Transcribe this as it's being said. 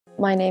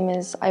My name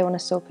is Iona.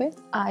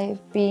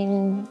 I've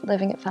been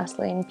living at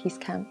Faslane Peace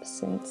Camp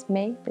since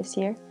May this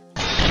year.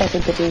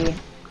 Everybody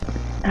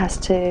has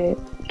to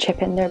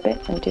chip in their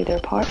bit and do their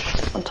part.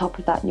 On top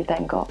of that, you've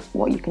then got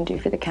what you can do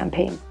for the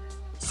campaign.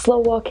 Slow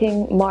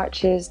walking,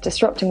 marches,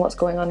 disrupting what's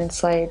going on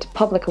inside,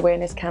 public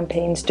awareness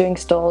campaigns, doing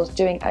stalls,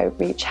 doing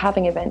outreach,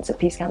 having events at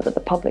Peace Camp that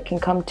the public can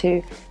come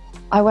to.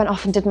 I went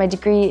off and did my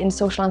degree in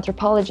social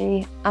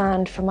anthropology,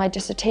 and for my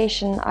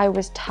dissertation I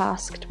was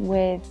tasked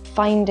with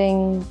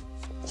finding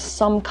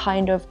some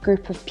kind of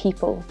group of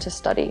people to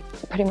study.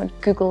 I pretty much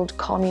googled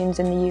communes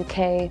in the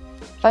UK,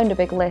 found a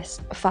big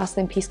list.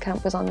 Faslane Peace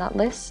Camp was on that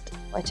list.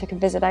 I took a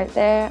visit out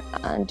there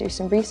and do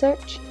some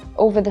research.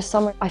 Over the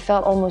summer I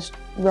felt almost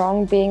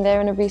wrong being there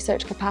in a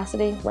research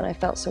capacity when I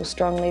felt so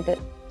strongly that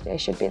I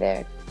should be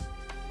there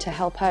to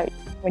help out.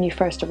 When you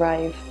first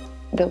arrive,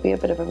 there'll be a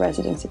bit of a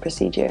residency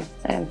procedure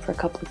for a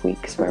couple of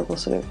weeks where we'll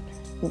sort of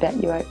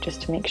vet you out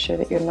just to make sure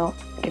that you're not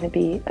going to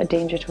be a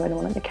danger to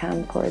anyone at the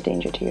camp or a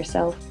danger to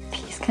yourself.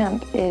 Peace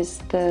Camp is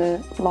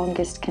the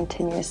longest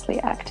continuously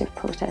active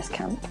protest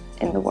camp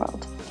in the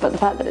world. But the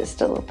fact that it's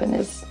still open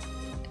is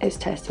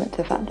testament to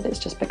the fact that it's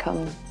just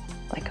become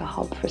like a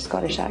hub for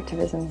Scottish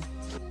activism.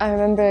 I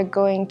remember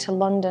going to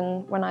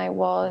London when I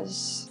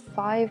was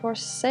 5 or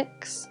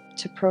 6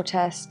 to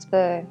protest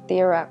the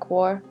Iraq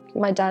War.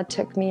 My dad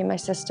took me and my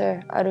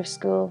sister out of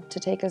school to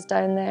take us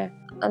down there,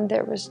 and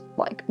there was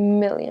like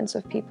millions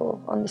of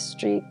people on the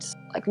streets,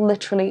 like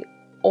literally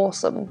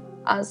awesome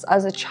as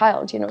a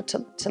child, you know,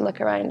 to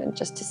look around and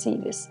just to see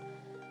this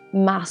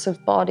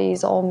massive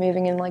bodies all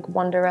moving in like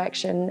one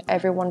direction,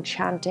 everyone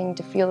chanting,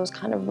 to feel those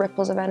kind of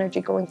ripples of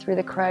energy going through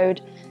the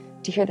crowd,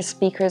 to hear the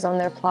speakers on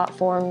their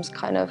platforms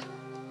kind of,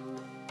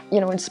 you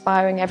know,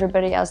 inspiring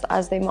everybody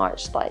as they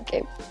marched. Like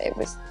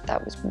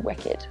that was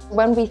wicked.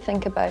 When we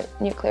think about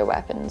nuclear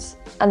weapons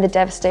and the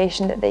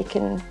devastation that they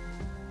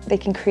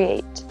can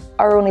create,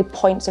 our only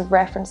points of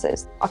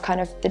references are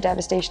kind of the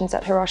devastations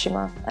at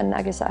Hiroshima and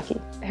Nagasaki.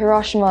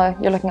 Hiroshima,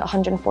 you're looking at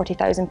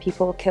 140,000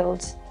 people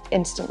killed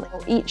instantly.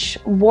 Each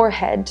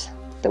warhead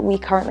that we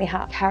currently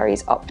have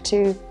carries up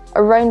to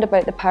around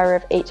about the power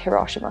of 8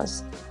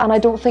 Hiroshimas. And I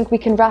don't think we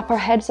can wrap our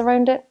heads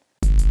around it.